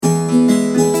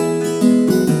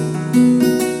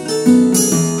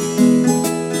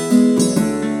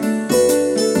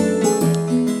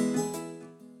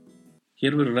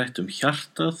Hér verður rætt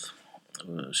hjartað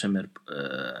sem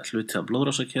hluti af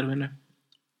blóðrásarkerfinu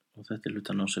og þetta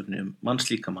hluti af námsefni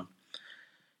mannslíkamann.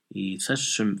 Í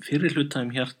þessum fyrri hluta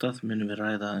hjartað munum við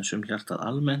ræða aðeins hjartað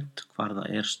almennt, hvar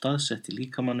það staðsett í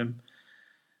líkamanum,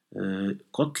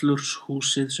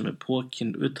 gollurshúsið sem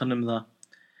pokinn utan það,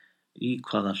 í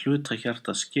hvaða hluta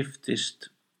hjartað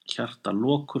skiptist,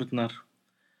 hjartalokurnar,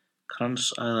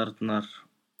 kransæðarnar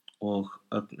og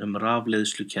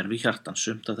rafleiðslukerfi hjartans.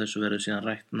 Sumt af þessu verður síðan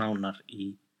rætt nánar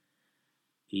í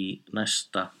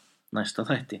næsta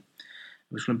þætti.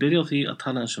 Við skulum byrja á því að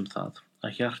tala aðeins það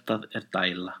að hjartað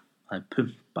dæla, það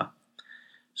pumpa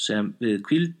sem við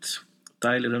hvíld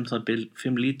dælir það bil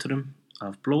 5 lítrum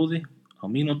af blóði á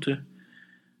mínútu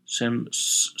sem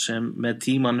með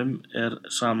tímanum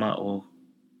sama og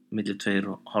milli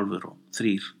 2,5 og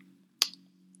 3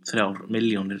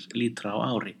 milljónir lítra á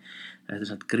ári. Þetta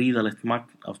samt gríðarlegt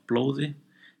magn af blóði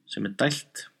sem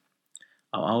dælt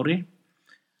á ári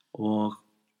og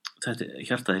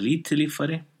hjartað lítið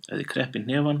líffæri. Ef þið kreppið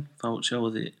hnefann þá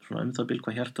sjáið þið svona það bil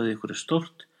hvað hjartað ykkur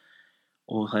stórt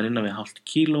og það innan við 0,5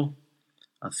 kíló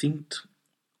að þyngd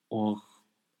og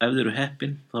ef þið eru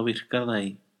heppin þá virkar það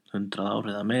í 100 ár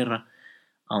eða meira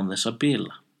án þess að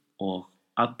bila og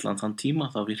allan þann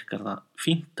tíma þá virkar það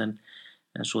fínt en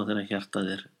svo þegar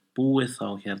hjartað búið þá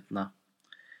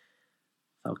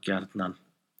gjarnan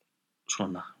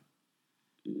svona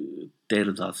deyr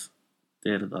það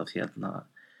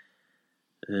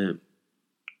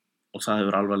og það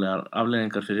hefur alvarlegar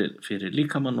afleiðingar fyrir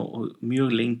líkamann og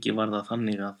mjög lengi var það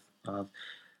þannig að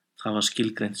það var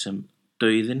skilgreint sem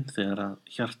dauðinn þegar að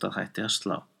hjartað hætti að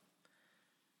slá.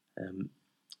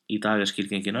 Í dag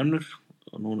skilgreiningin önnur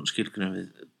og nú skilgreinum við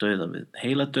dauða við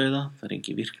heiladauða. Það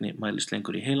engin virkni mælist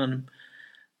lengur í heilanum,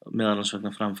 meðal annars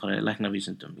vegna framfara í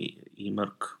læknavísindum í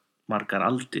margar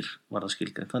aldir var það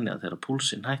skilgreint þannig að þegar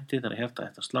púlsinn hætti, þegar hjartað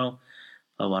hætti að slá,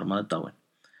 þá var maður dáinn.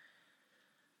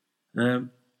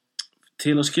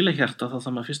 Til að skilja hjarta þá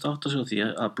þarf maður fyrst að átta sig á því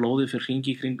að blóðið fer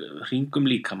hringum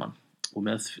líkamann og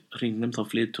með hringnum þá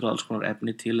flytur alls konar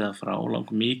efni til eða frá.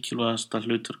 Langmikilvægasta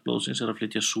hlutverk blóðsins að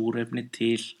flytja súrefni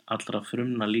til allra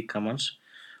frumna líkamanns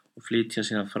og flytja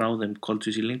síðan frá þeim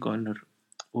koltvísýring og önnur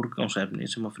úrgangsefni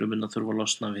sem að frumurnar þurfa að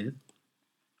losna við.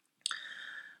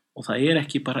 Og það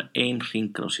ekki bara ein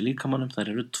hringrás í líkamannum,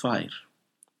 þær eru 2.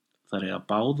 Þær eiga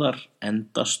báðar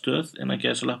endastöð innan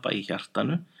gæsalappa í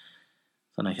hjartanu.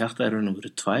 Þannig að hjartað raun og veru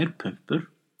 2 pumpur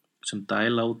sem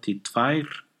dæla út í 2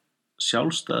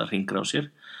 sjálfstæðar hringrásir.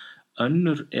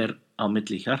 Önnur á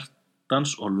milli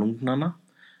hjartans og lungnanna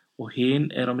og hin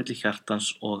á milli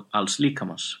hjartans og alls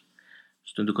líkamans.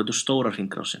 Stundum kölluð stóra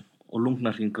hringrásin og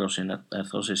lungnarhringrásin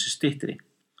þá þessi styttri.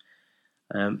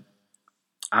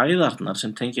 Æðarnar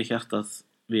sem tengja hjartað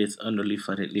við önnur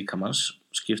líffæri líkamans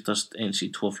skiptast eins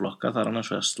í 2 flokka. Það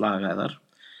annars vegar slagæðar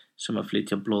sem að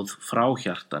flytja blóð frá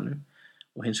hjartanu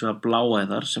og hins vegar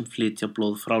bláæðar sem flytja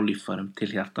blóð frá líffærum til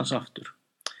hjartans aftur.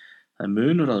 Það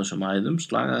munur á þessum æðum.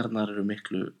 Slagæðarnar eru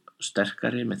miklu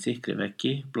sterkari með þykkri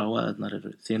veggi, bláæðarnar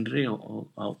eru þynnri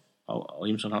og á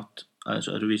ýmsan hátt aðeins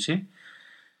öðruvísi.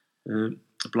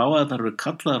 Bláæðarnar eru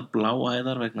kallaðar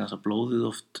bláæðar vegna þess að blóðið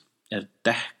oft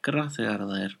dekkra þegar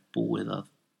það búið að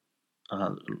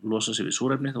losa sig við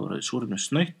súrefni, þá verður súrefni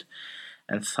snautt,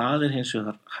 en það hins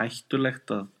vegar hættulegt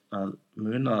að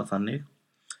muna það þannig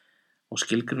og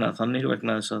skilgreina þannig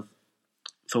vegna þess að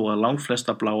þó að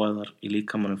langflesta bláæðar í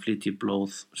líkamanum flytji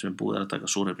blóð sem búið að taka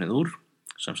súrefnið úr,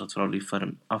 sem sagt frá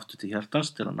líffærum aftur til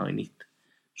hjartans til að ná í nýtt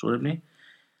súrefni,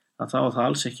 að þá það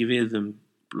alls ekki við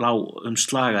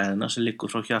slagæðina sem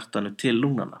liggur frá hjartanu til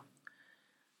lungnanna.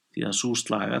 Því að sú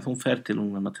slagæð, hún fer til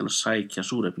lungnanna til að sækja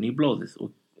súrefni í blóðið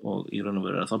og í raun og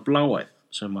veru það bláæð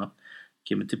sem að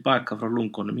kemur tilbaka frá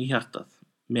lungunum í hjartað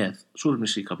með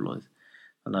súrefnisríka blóðið.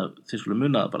 Þannig að þið skulum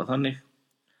muna það bara þannig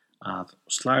að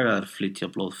slagæðar flytja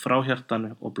blóð frá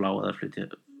hjartanu og bláæðar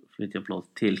flytja blóð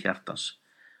til hjartans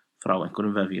frá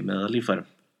einhverjum vefjum eða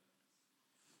líffærum.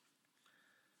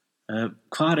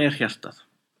 Hvar hjartað?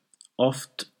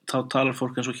 Oft þá talar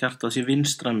fólk eins og hjartað sé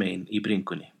vinstra megin í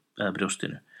bringunni eða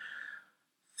brjóstinu.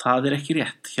 Það ekki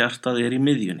rétt. Hjartað í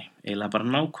miðjunni, eiginlega bara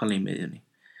nákvæmlega í miðjunni.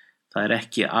 Það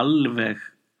ekki alveg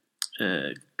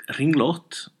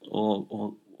hringlótt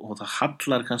og það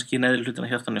hallar kannski neðri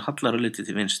hlutina hjartanu hallar að litið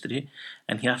til vinstri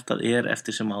en hjartað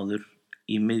eftir sem áður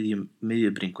í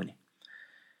miðjubringunni.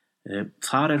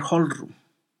 Þar holrúm,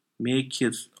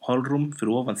 mikið holrúm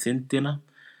fyrir ofan þindina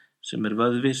sem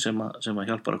vöðvi sem að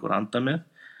hjálpar okkur að anda með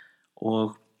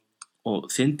og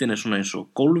þindin svona eins og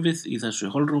gólfið í þessu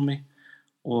holrúmi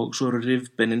og svo eru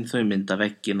rifbeinin þau mynda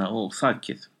veggina og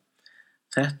þakið.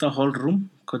 Þetta holrúm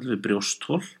köllum við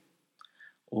brjósthol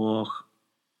og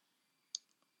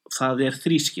það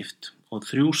þrískipt og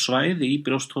 3 svæði í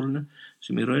brjóstholinu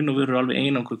sem í raun og veru alveg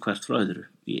einangur hvert frá öðru.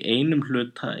 Í einum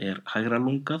hluta hægra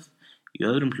lungað, í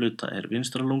öðrum hluta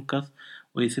vinstra lungað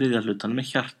og í þriðja hlutanum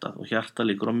hjartað og hjartað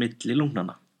liggur á milli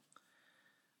lungnanna.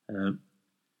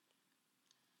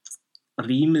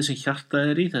 Rýmið sem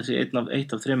hjartað í, þessi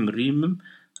eitt af 3 rýmum,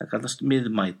 það kallast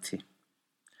miðmæti.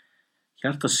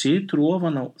 Hjartað situr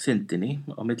ofan á þindinni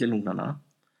á milli lungnanna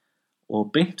og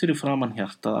beint fyrir framan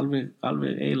hjartað,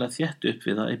 alveg eiginlega þétt upp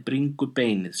við það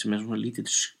bringubeinið sem svona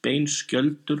lítill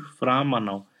beinskjöldur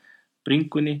framan á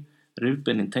bringunni.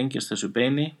 Rifbeinin tengjast þessu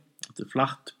beini, þetta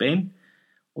flatt bein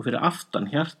og fyrir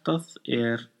aftan hjartað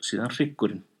síðan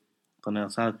hryggurinn. Þannig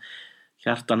að það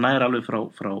hjartað nær alveg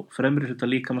frá fremri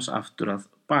hluta líkamans aftur að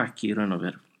baki í raun og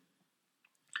veru.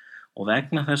 Og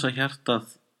vegna þess að hjartað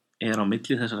á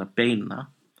milli þessara beina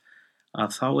að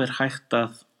þá hægt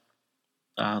að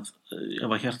ef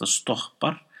að hjartað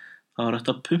stoppar þá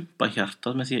hægt að pumpa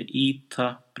hjartað með því að ýta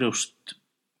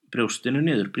brjóstinu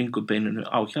niður, bringubeininu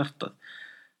á hjartað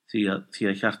því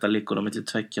að hjartað liggur á milli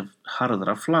 2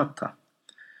 harðra flata.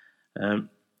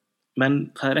 Men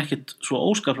það ekkert svo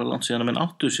óskaplega langt síðan að menn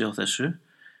áttu sig á þessu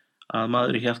að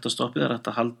maður í hjartastoppi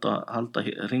hægt að halda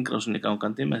hringrásinni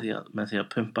gangandi með því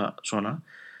að pumpa svona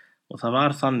og það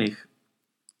var þannig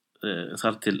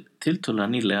þar til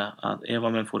tiltölulega nýlega að ef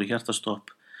að menn fóru í hjartastopp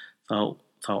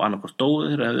þá annarkvort dóu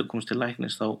þeir og ef þeir komist til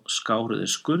læknis þá skáru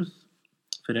þeir skurð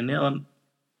fyrir neðan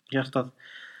hjartað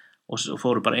og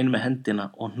fóru bara inn með hendina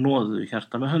og hnoðuðu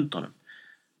hjartað með höndunum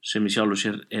sem í sjálfu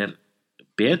sér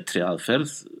betri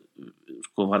aðferð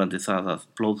varðandi það að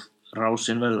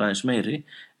blóðrásin verður aðeins meiri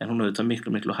en hún auðvitað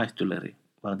miklu hættulegri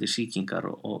varðandi sýkingar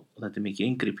og þetta mikið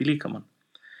inngrip í líkamann.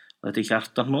 Og þetta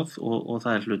hjartahnoð og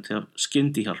það hluti af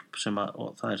skyndihjálp og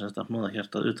það sem sagt að hnoða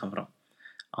hjartað utanfrá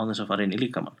án þess að fara inn í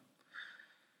líkamann.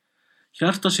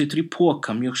 Hjartað situr í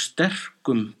poka, mjög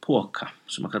sterkum poka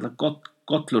sem að kalla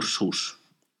gollurshús.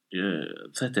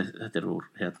 Þetta úr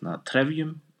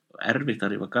trefjum, erfitt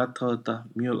að rífa gat á þetta,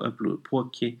 mjög öflugur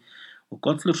poki og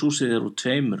gollurshúsið úr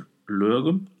 2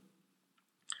 lögum.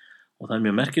 Og það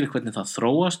mjög merkilegt hvernig það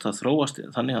þróast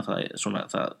þannig að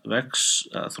það vex,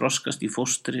 þroskast í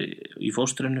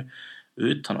fóstrinu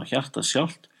utan á hjartað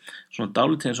sjálft, svona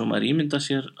dálítið eins og maður ímyndar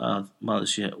sér að maður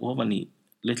sé ofan í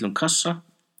litlum kassa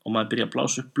og maður byrja að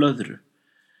blása upp blöðru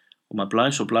og maður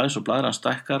blæs og blaðran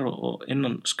stækkar og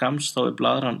innan skams þá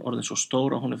blaðran orðin svo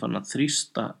stór að hún farin að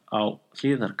þrýsta á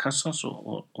hliðar kassans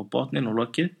og botnin og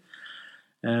lokið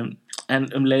en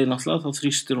leið náttúrulega þá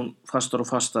þrýstir hún fastar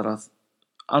og fastar að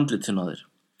andlitinu á þér.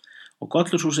 Og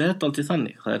gollurshúsið dálítið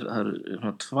þannig. Það eru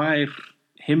 2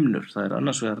 himnur. Það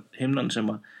annars vegar himnan sem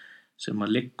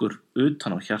að liggur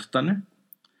utan á hjartanu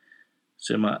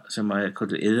sem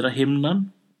kölluð yðra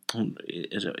himnan.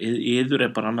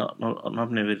 Yður bara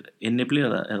nafn yfir innibli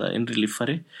eða innri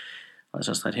líffæri.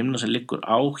 Það himnan sem liggur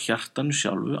á hjartanu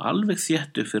sjálfu, alveg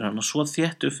þétt upp fyrir hana, svo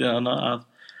þétt upp fyrir hana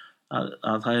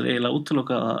að það eiginlega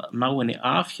útilokað að ná henni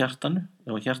af hjartanu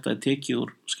ef hjartað tekið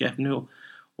úr skepnu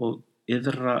og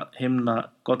yðra himna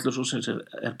gollurshúsins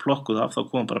plokkuð af, þá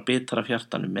koma bara bitar af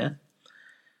hjartanu með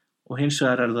og hins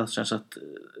vegar það sem sagt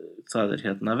það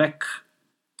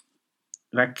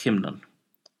vegghimnan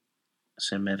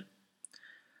sem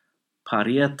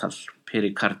parietal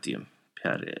perikardium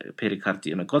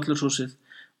gollurshúsið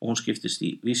og hún skiptist í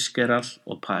visceral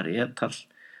og parietal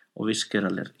og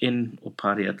visceral inn og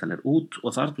parietal út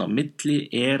og þarna á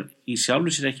milli í sjálfu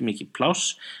sér ekki mikið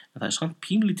pláss en það samt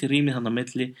pínlítið rými þarna á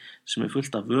milli sem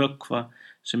fullt af vökva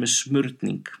sem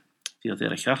smurning því að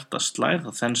þegar hjartað slær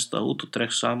þá þenst það út og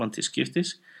dregst saman til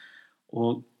skiptis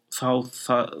og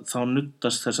þá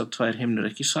nuddast þessar 2 himnur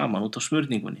ekki saman út af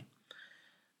smurningunni.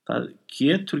 Það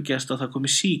getur gerst að það komi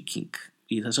sýking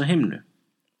í þessa himnu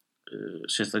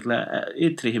sérstaklega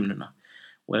ytri himnuna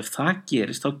og ef það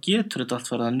gerist þá getur þetta allt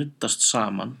farið að nuddast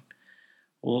saman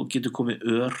og getur komið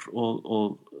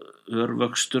og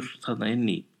örvöxtur þarna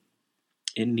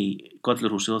inn í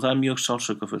gollurhúsið og það mjög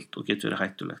sársaukafullt og getur verið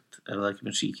hættulegt ef það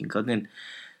kemur sýking þannig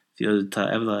því auðvitað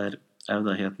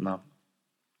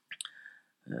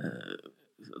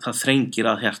það þrengir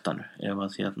að hjartanu ef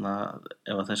að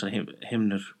þessar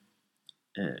himnur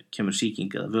kemur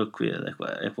sýking eða vökvi eða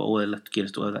eitthvað óeðlilegt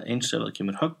gerist og eins ef það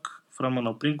kemur högg framan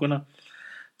á bringuna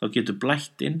þá getur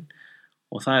blætt inn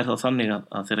og það þá þannig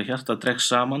að þegar hjartað dregst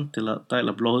saman til að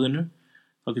dæla blóðinu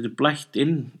þá getur blætt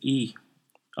inn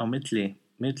á milli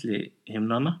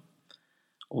himnanna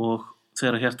og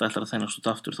þegar hjartað ætlar að þenjast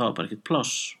út aftur þá bara ekkert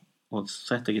pláss og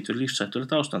þetta getur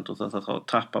lífshættulegt ástand og það þá að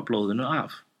tappa blóðinu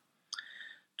af.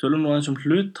 Tölum nú aðeins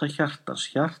hluta hjartans.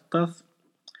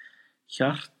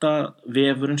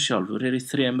 Hjartavefurinn sjálfur í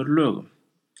 3 lögum.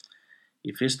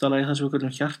 Í fyrsta lagi það sem við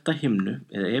kallum hjartahimnu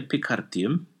eða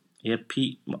epikardium, epi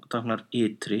táknar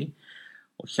ytri,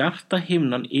 og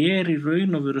hjartahimnan í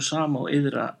raun og veru sama og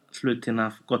yðra hlutin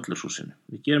af gollurshúsinu.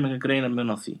 Við gerum ekki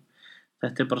greinarmun á því.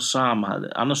 Þetta bara sama.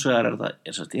 Annars vegar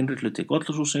það innri hluti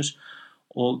gollurshúsins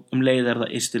og leið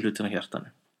það ysti hlutin af hjartanu.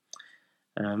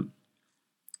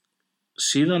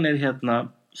 Síðan hérna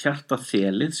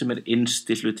hjartaþelið sem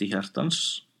innsti hluti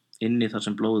hjartans, inni þar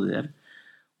sem blóðið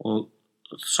og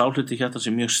sá hluti hjartans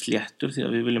mjög sléttur því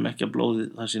að við viljum ekki að blóðið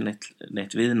það sé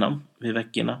neitt viðnám við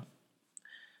veggina,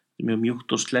 mjög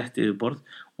mjúkt og slett yfirborð,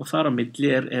 og þar á milli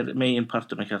megin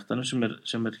parturinn af hjartanu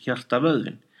sem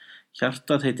hjartavöðvin.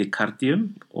 Hjartað heitir kardium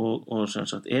og sem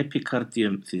sagt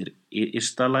epikardium þýðir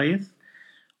ysta lagið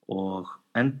og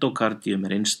endokardium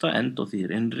innsta, endo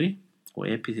þýðir innri og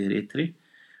epi þýðir ytri,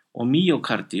 og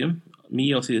myokardium,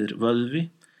 myo þýðir vöðvi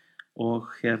og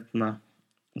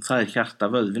það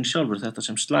hjartavöðvin sjálfur, þetta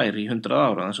sem slær í 100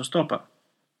 ára þess að stoppa.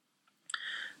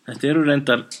 Þetta eru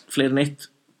reyndar fleiri en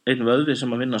einn vöðvi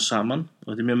sem að vinna saman og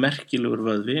þetta mjög merkilegur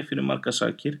vöðvi fyrir margar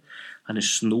sakir. Hann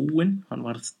snúinn, hann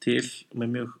varð til með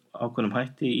mjög ákveðnum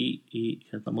hætti í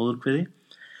móðurkviði.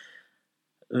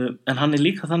 En hann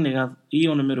líka þannig að í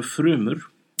honum eru frumur,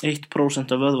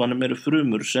 1% af vöðvanum eru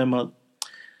frumur sem að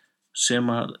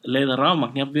leiða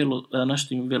rafmagn eða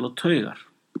næstum vel á taugar,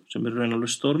 sem raunalegu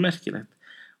stórmerkilegt.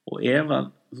 Og ef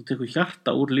að þú tekur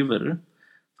hjarta úr lífveru,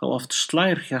 þá oft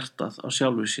slær hjartað á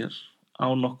sjálfu sér á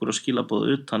nokkur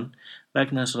skilaboð utan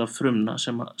vegna þessara frumna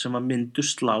sem að myndu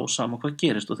slá sama hvað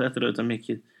gerist, og þetta auðvitað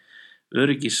mikið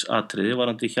öryggisatriði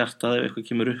varðandi hjartað ef eitthvað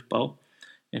kemur upp á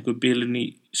einhver bilun í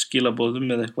skilaboðum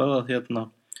eða eitthvað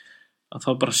að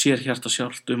þá bara sér hjarta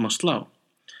sjálft að slá.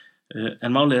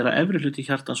 En málið að efri hluti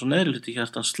hjartans og neðri hluti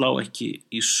hjartans slá ekki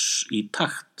í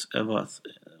takt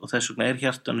og þess vegna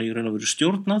hjartanu í raun og veru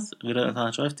stjórnað, við ræðum það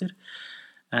eins og eftir,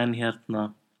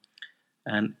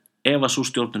 en ef að sú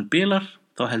stjórnun bilar,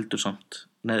 þá heldur samt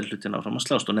neðri hlutin áfram að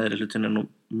slást, og neðri hlutin nú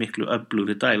miklu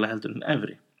öflugri dæla heldur en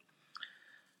efri.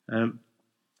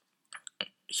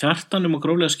 Hjartanum og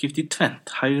gróflega skipti í tvennt,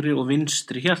 hægri og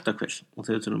vinstri hjartakvel, og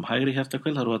þegar við tölum hægri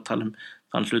hjartakvel þá erum við að tala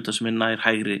þann hluta sem nær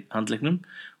hægri handleggnum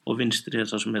og vinstri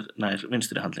það sem nær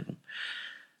vinstri handleggnum.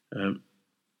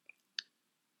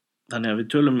 Þannig að við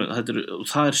tölum,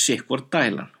 það sitthvor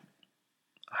dælan.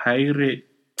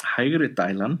 Hægri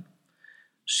dælan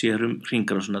sér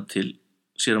hringrásina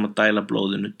sér að dæla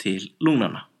blóðinu til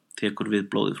lungnanna, tekur við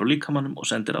blóðið frá líkamanum og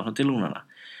sendir áfram til lungnanna.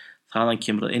 Þaðan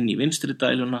kemur það inn í vinstri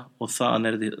dæluna og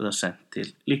þaðan það sent til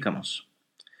líkamans.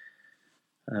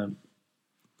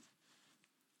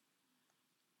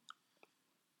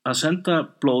 Að senda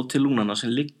blóð til lungnanna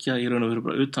sem liggja í raun og veru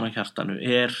bara utan á hjartanu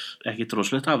ekki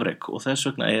rosalegt afrek, og þess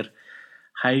vegna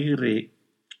hægri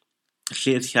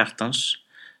hlið hjartans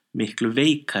miklu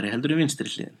veikari heldur en vinstri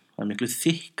hliðin. Það miklu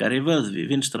þykkari vöðvi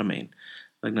vinstra megin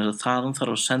vegna þess að þaðan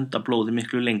þarf að senda blóði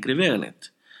miklu lengri vegalengd,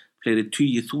 fleiri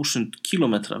 20.000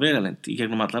 kílómetra vegalengd í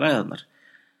gegnum allar æðarnar.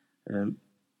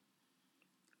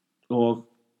 Og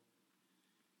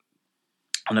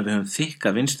þannig að við höfum þykka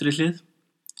vinstri hlið,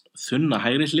 þunna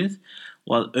hægri hlið,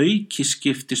 og að auki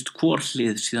skiptist hvor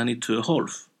hlið síðan í 2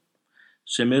 hólf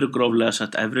sem eru gróflega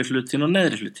sett efri hlutin og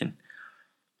neðri hlutin.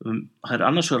 Það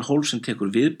annars vegar hólf sem tekur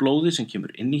við blóði sem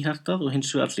kemur inn í hjartað og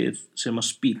hins vegar hlið sem að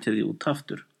spýti því út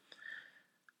aftur.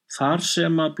 Þar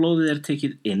sem að blóðið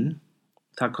tekið inn,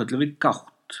 það köllum við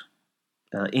gátt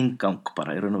eða inngang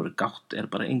bara, í raun og veru gátt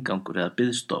bara inngangur eða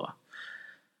biðstofa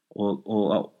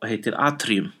og heitir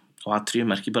atrium, og atrium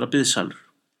merkir bara biðsalur.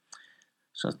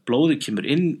 Blóðið kemur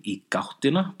inn í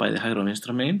gáttina, bæði hægra og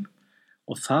vinstra megin,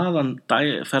 og þaðan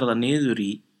fer það niður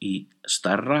í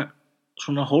stærra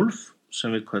svona hólf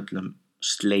sem við köllum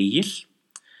slegil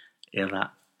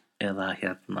eða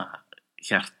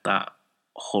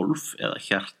hjartahólf eða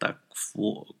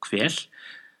hjartakvel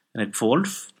eða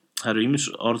hvolf. Það eru ýmis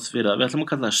orð fyrir það. Við ætlum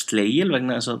að kalla það slegil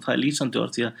vegna þess að það lýsandi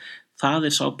orð því að það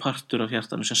sá partur af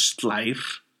hjartanu sem slær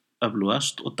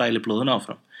öflugast og dælir blóðinu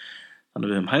áfram. Þannig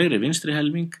að við höfum hægri vinstri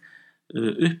helming,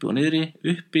 uppi og niðri.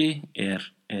 Uppi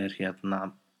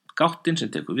gáttin sem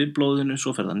tekur við blóðinu,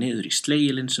 svo fer það niður í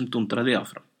slegilinn sem dundrar því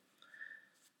áfram.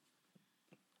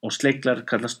 Og sleglar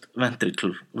kallast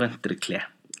ventricle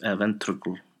eða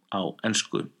ventricle á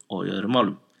ensku og í öðrum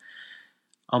málum.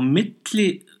 Á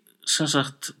milli, sem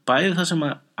sagt, bæði það sem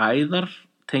að æðar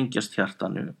tengjast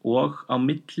hjartanu og á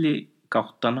milli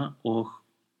gáttana og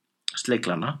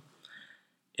sleglana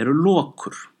eru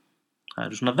lokur. Það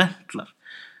eru svona ventlar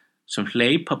sem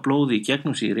hleypa blóði í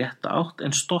gegnum sig í rétta átt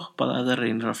en stoppa það ef það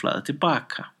reynir að flæða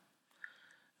tilbaka.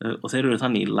 Og þeir eru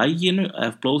þannig í laginu að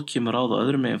ef blóð kemur á það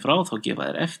öðrum megin frá þá gefa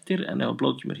þeir eftir, en ef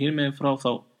blóð kemur hinn megin frá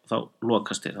þá þá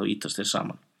lokast þeir, þá ítast þeir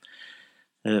saman.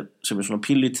 Sem svona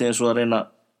pínlítið eins og að reyna að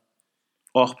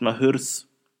opna hurð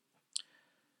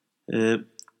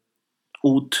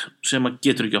út sem að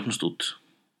getur ekki opnast út.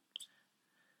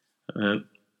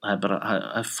 Það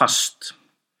er fast.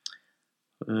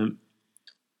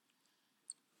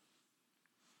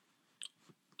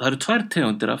 Það eru tvær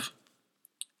tegundir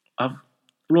af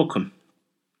lokum.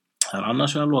 Það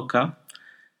annars vegar loka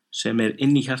sem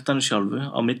inn í hjartanu sjálfu,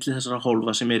 á milli þessara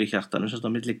hólfa sem í hjartanu, sem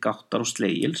á milli gáttar og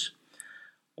slegils,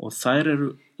 og þær eru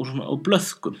úr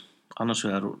blöðkum, annars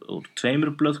vegar úr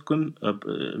tveimur blöðkum,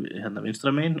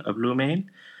 vinstra megin, öflugu megin,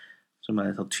 sem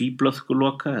þá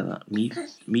tvíblöðkuloka eða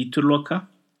míturloka,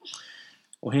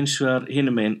 og hins vegar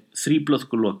hinum megin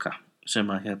þríblöðkuloka sem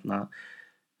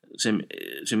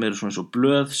eru svona svo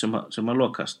blöð sem að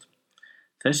lokast.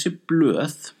 Þessi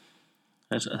blöð,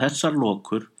 þessar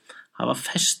lokur hafa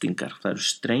festingar. Það eru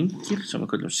strengir sem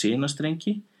við köllum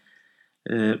sinastrengi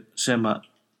sem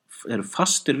eru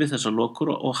fastir við þessar lokur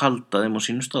og halda þeim á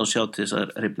sínum stað og sjá til þess að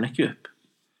þeir rifna ekki upp.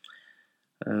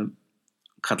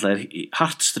 Kallaðir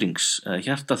heartstrings eða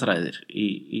hjartaþræðir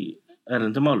í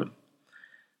erlendum málum.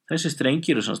 Þessi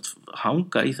strengir eru semst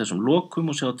hanga í þessum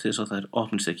lokum og sjá til þess að þær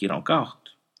opnist ekki í ranga átt.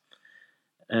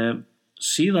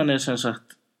 Síðan sem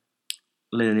sagt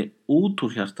leiðinni út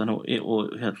úr hjartanu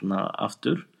og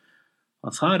aftur,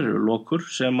 að þar eru lokur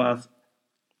sem að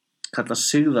kallast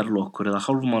sigðarlokur eða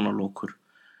hálfmánalokur,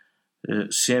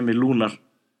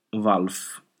 semilúnarvalf,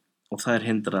 og þær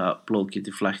hindra að blóð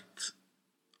geti flætt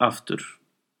aftur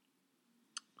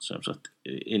sem sagt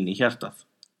inn í hjartað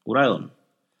úr æðunum.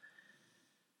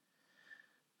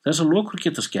 Þessar lokur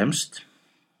geta skemmst.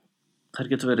 Þær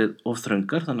geta verið of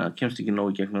þröngar, þannig að kemst ekki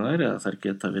nógu gegnum þær, eða þær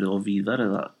geta verið of víðar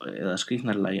eða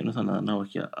skrýtnar í laginu, þannig að ná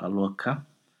ekki að loka.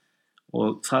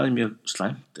 Og það er mjög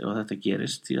slæmt ef þetta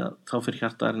gerist, því að þá fer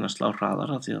hjartað að reyna að slá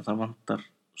hraðar, því að það vantar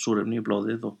súrefni í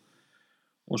blóðið,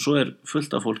 og svo er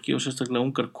fullt af fólki og sérstaklega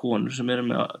ungar konur sem eru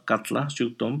með galla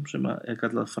sjúkdóm sem er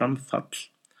kallað framfall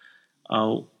á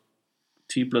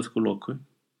tvíblöðkuloku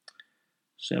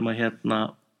sem að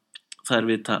þær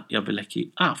vita jafnvel ekki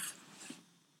af,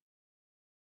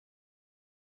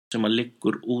 sem að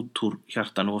liggur út úr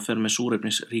hjartanu og fer með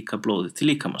súrefnisríka blóði til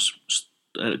líkamans,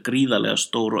 gríðarlega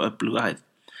stór og öflug æð.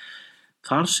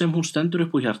 Þar sem hún stendur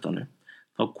upp úr hjartanu,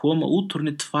 þá koma út úr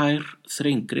henni 2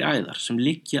 þrengri æðar sem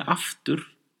liggja aftur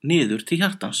niður til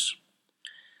hjartans.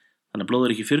 Þannig að blóð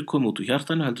er ekki fyrr komið út úr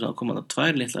hjartanu, heldur að koma það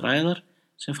 2 litlar æðar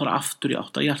sem fara aftur í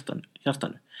átt að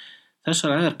hjartanu.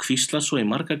 Þessar æðar kvíslast svo í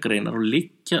margar greinar og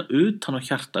liggja utan á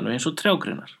hjartanu eins og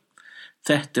trjágreinar.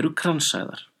 Þetta eru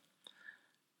kransæðar.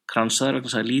 Kransæðar vegna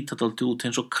þess að líta dálítið út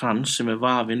eins og krans sem er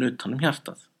vafinn utan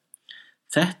hjartað.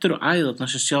 Þetta eru æðarnar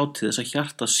sem sjá til þess að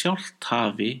hjartað sjálft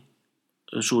hafi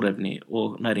súrefni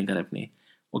og næringarefni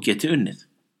og geti unnið.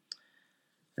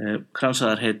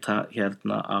 Kransæðar heita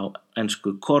á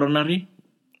ensku coronary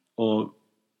og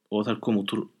þær kom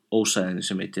út úr ósæðinni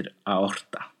sem heitir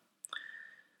aorta.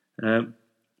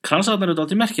 Kransæðarnar eru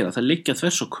dálítið merkilega. Það liggja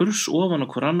þvers og kurs ofan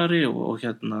á hvor annarri og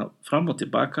fram og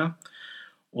tilbaka,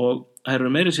 og það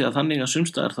eru meiri sig að þannig að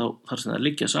sumstaðar þar sem það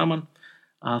liggja saman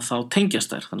að þá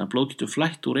tengjast þær, þannig að blóð getur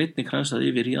flætt úr einni kransæð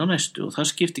yfir í á næstu, og það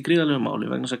skiptir gríðarlegu máli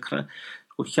vegna þess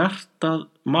að hjartað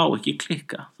má ekki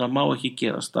klikka, það má ekki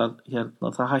gerast að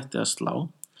það hætti að slá,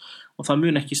 og það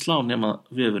mun ekki slá nema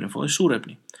vefurinn fái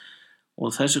súrefni, og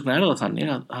þess vegna er það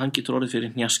þannig að hann getur orðið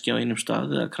fyrir hnjaski á einum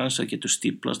stað eða kransæð getur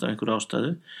stíplast af einhverju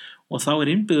ástæðu, og þá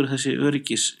er innbyggður þessi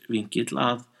öryggisvingill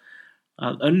að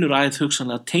önnur æð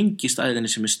hugsanlega tengist æðinni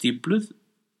sem er stípluð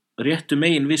réttu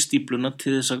megin við stípluna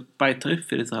til þess að bæta upp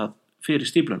fyrir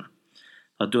stípluna.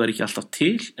 Það dugar ekki alltaf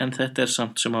til, en þetta er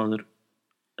samt sem áður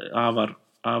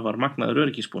afar magnaður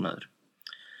öryggisbúnaður.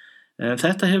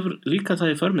 Þetta hefur líka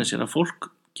það í för með sér að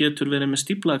fólk getur verið með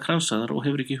stíplaða kransæðar og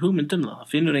hefur ekki hugmynd það.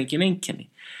 Það finnur engin einkenni.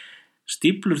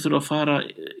 Stíplur þurfa að fara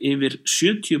yfir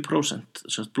 70%,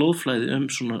 blóðflæði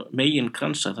svona megin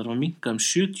kransæð þarf að minnka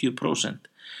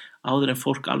 70% áður en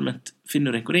fólk almennt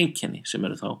finnur einhver einkenni, sem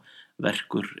eru þá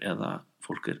verkur eða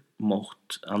fólk er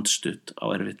mótt, andstutt á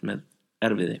erfitt með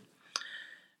erfiði.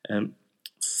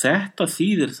 Þetta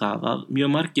þýðir það að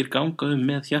mjög margir ganga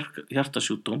með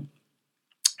hjartasjúkdóm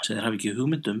sem þeir hafa ekki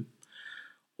hugmynd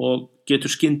og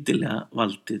getur skyndilega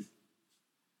valdið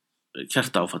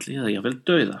hjartaáfalli eða jafnvel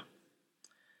dauða.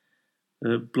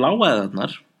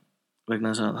 Bláæðarnar,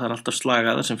 vegna þess að það er alltaf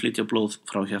slagæðar sem flytja blóð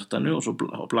frá hjartanu og svo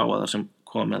bláæðar sem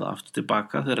koma með það aftur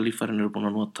tilbaka þegar líffærin eru búin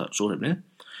að nota súrefnið.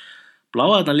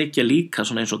 Bláæðarnar liggja líka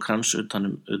svona eins og krans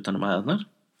utan æðarnar,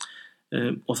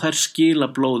 og þær skila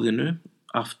blóðinu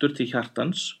aftur til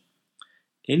hjartans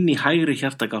inn í hægri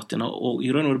hjartagáttina og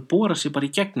í raun og veru bora sig bara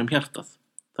í gegnum hjartað.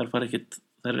 Þær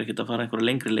eru ekkert að fara einhverja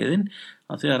lengri leiðin,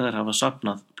 að þegar þær hafa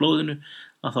safnað blóðinu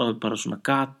að þá er bara svona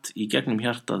gat í gegnum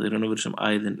hjartað í raun og veru sem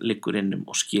æðin liggur innum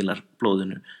og skilar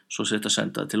blóðinu, svo sé þetta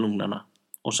sendað til lungnanna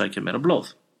og sækja meira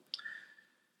blóð.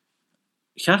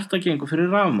 Hjarta gengur fyrir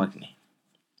rafmagni.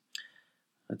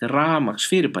 Þetta er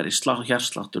rafmagnsfyrirbæri,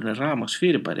 hjartslátturinn er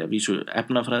rafmagnsfyrirbæri, að vísu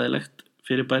efnafræðilegt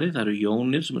fyrirbæri, það eru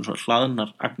jónir sem eru svona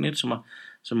hlaðnar agnir sem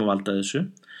að valda þessu,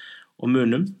 og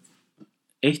munum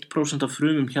 1% af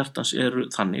frumum hjartans eru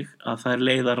þannig að þær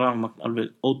leiða rafmagn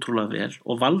alveg ótrúlega vel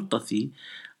og valda því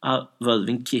að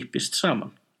vöðvinn kippist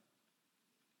saman.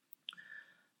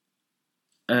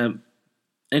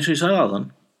 Eins og ég sagði áðan,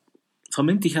 þá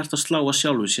myndi hjarta slá að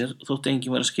sjálfu sér þótt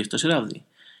enginn væri að skipta sér af því.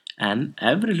 En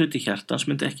efri hluti hjartans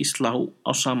myndi ekki slá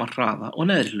á sama hraða og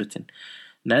neðri hlutin.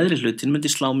 Neðri hlutin myndi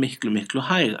slá miklu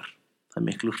hægar. Það er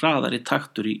miklu hraðari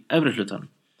taktur í efri hlutanum.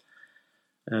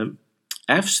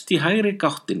 Efst í hægri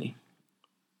gáttinni,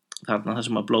 þarna þar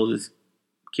sem að blóðið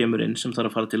kemur inn sem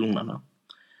þarf að fara til lungnanna,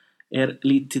 er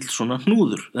lítill svona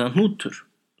hnúður eða hnútur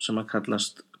sem að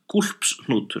kallast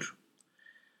gúlpshnútur.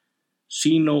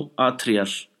 Sinoatrial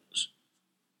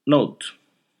node.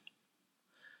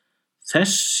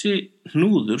 Þessi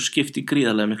hnúður skiptir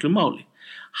gríðarlega miklu máli.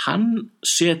 Hann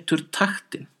setur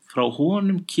taktinn, frá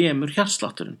honum kemur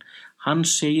hjartslátturinn. Hann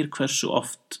segir hversu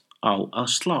oft á að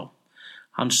slá.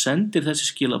 Hann sendir þessi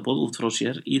skilaboð út frá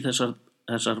sér í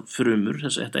þessar frumur,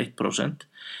 þetta 1%,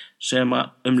 sem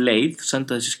að leið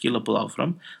senda þessi skilaboð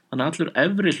áfram. Þannig að allur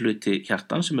efri hluti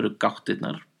hjartans, sem eru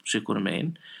gáttirnar, sikurum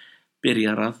megin,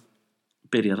 byrjar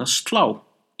að slá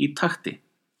í takti.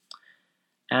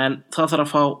 En það þarf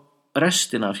að fá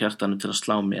restina af hjartanu til að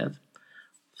slá með,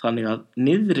 þannig að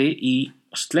niðri í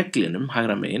sleglinum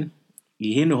hægra megin,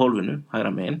 í hinu hólfinu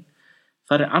hægra megin,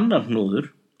 þar er annar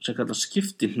hnúður sem kallast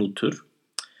skiptihnútur,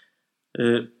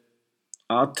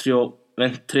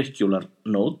 atrioventricular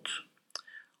node,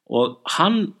 og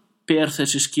hann ber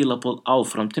þessi skilaboð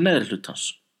áfram til neðri hlutans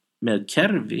með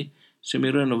kerfi sem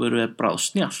í raun og veru er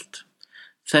bráðsnjallt.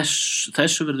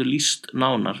 Þessu verður lýst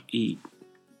nánar í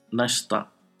næsta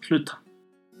hluta.